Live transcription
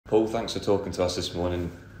Paul, thanks for talking to us this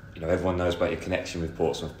morning. You know, everyone knows about your connection with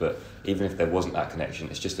Portsmouth, but even if there wasn't that connection,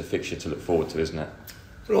 it's just a fixture to look forward to, isn't it?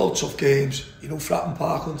 They're all tough games. You know, Fratton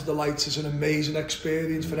Park under the lights is an amazing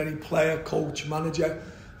experience for any player, coach, manager.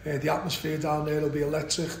 The atmosphere down there will be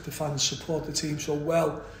electric. The fans support the team so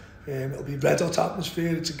well. It'll be red hot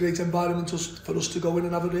atmosphere. It's a great environment for us to go in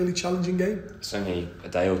and have a really challenging game. It's only a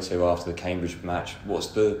day or two after the Cambridge match. What's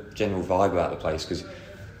the general vibe about the place? Because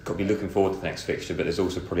got to be looking forward to the next fixture, but there's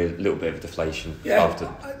also probably a little bit of deflation after.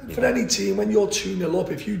 For any team, when you're 2-0 up,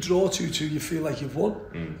 if you draw 2-2, you feel like you've won.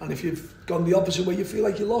 And if you've gone the opposite way, you feel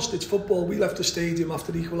like you lost. It's football. We left the stadium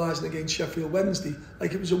after equalising against Sheffield Wednesday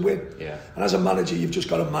like it was a win. And as a manager, you've just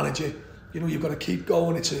got to manage it. You know, you've got to keep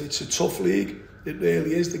going. It's a tough league. It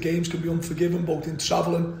really is. The games can be unforgiving, both in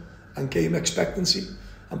travelling and game expectancy.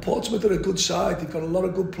 And Portsmouth are a good side. They've got a lot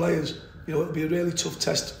of good players. You know, it'll be a really tough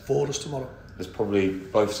test for us tomorrow. There's probably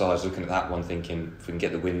both sides looking at that one thinking, if we can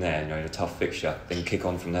get the win there, you know, in a tough fixture, then kick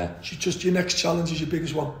on from there. Just your next challenge is your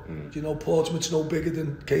biggest one. You know, Portsmouth's no bigger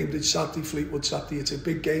than Cambridge Saturday, Fleetwood Saturday. It's a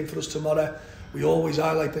big game for us tomorrow. We always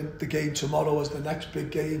highlight the game tomorrow as the next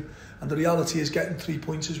big game. And the reality is getting 3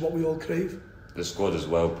 points is what we all crave. The squad as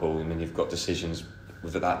well, Paul. I mean, you've got decisions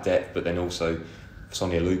with that depth, but then also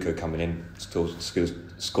Sonia Luca coming in,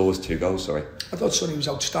 scores 2 goals, I thought Sonny was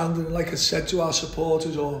outstanding. And like I said to our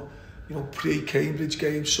supporters, or you know, pre-Cambridge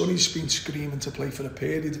game, Sonny's been screaming to play for a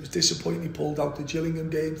period. It was disappointing he pulled out the Gillingham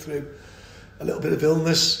game through a little bit of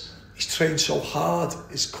illness. He's trained so hard.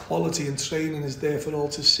 His quality in training is there for all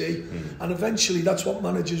to see. And eventually that's what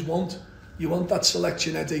managers want. You want that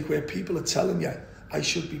selection headache where people are telling you, I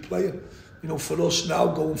should be playing. You know, for us now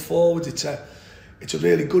going forward, it's a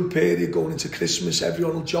really good period going into Christmas.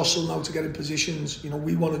 Everyone will jostle now to get in positions. You know,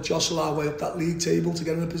 we want to jostle our way up that league table to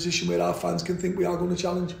get in a position where our fans can think we are going to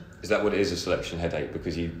challenge. Is that what it is, a selection headache?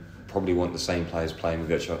 Because you probably want the same players playing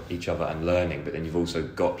with each other and learning, but then you've also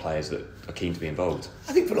got players that are keen to be involved.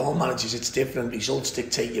 I think for all managers it's different. Results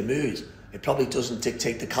dictate your mood. It probably doesn't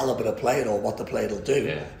dictate the calibre of player or what the player will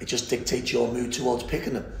do. It just dictates your mood towards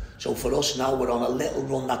picking them. So for us now, we're on a little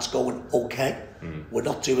run that's going okay. We're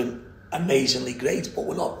not doing amazingly great, but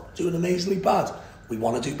we're not doing amazingly bad. We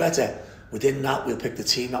want to do better. Within that, we'll pick the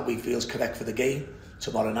team that we feel is correct for the game.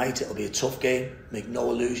 Tomorrow night, it'll be a tough game. Make no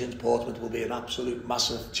illusions, Portsmouth will be an absolute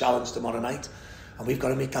massive challenge tomorrow night. And we've got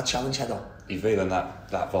to make that challenge head on. You feeling that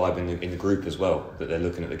vibe in the group as well, that they're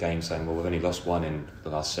looking at the game saying, well, we've only lost 1 in the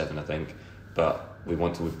last 7, I think, but we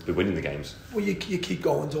want to be winning the games. Well, you keep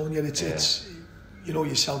going, don't you? It's you know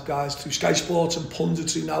yourself, guys, through Sky Sports and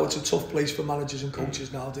punditry now, it's a tough place for managers and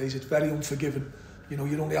coaches nowadays. It's very unforgiving. You know,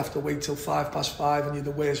 you only have to wait till 5:05 and you're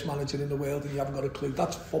the worst manager in the world and you haven't got a clue.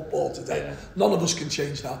 That's football today. None of us can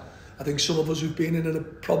change that. I think some of us who've been in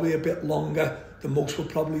it probably a bit longer than most would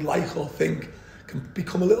probably like or think can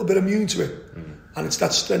become a little bit immune to it. And it's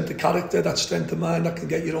that strength of character, that strength of mind that can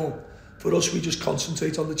get you home. For us, we just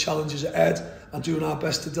concentrate on the challenges ahead and doing our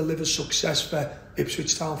best to deliver success for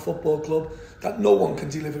Ipswich Town Football Club that no one can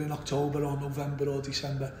deliver in October or November or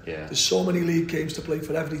December. There's so many league games to play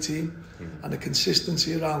for every team, and the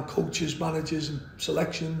consistency around coaches, managers and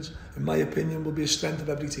selections, in my opinion, will be a strength of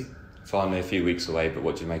every team. Finally, a few weeks away, but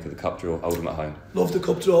what do you make of the cup draw, Oldham at home? Love the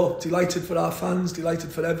cup draw. Delighted for our fans,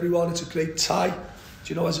 delighted for everyone. It's a great tie.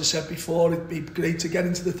 Do you know, as I said before, it'd be great to get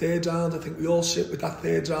into the 3rd round. I think we all sit with that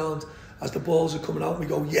 3rd round as the balls are coming out and we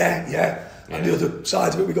go, yeah. And the other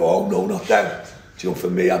side of it, we go, oh no, not them. Do you know,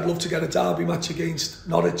 for me, I'd love to get a derby match against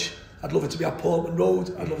Norwich. I'd love it to be at Portman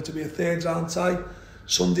Road. I'd love it to be a 3rd round tie.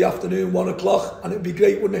 Sunday afternoon, 1 o'clock, and it'd be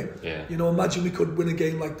great, wouldn't it? You know, imagine we could win a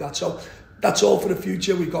game like that. So that's all for the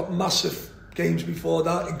future. We've got massive games before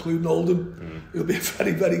that, including Oldham. It'll be a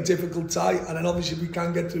very, very difficult tie. And then obviously if we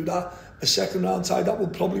can get through that, a 2nd round tie, that will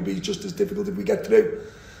probably be just as difficult if we get through.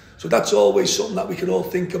 So that's always something that we can all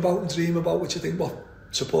think about and dream about, which I think what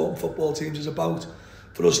supporting football teams is about.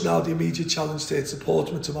 For us now, the immediate challenge to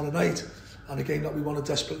Portsmouth tomorrow night, and a game that we want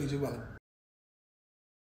to desperately do well in.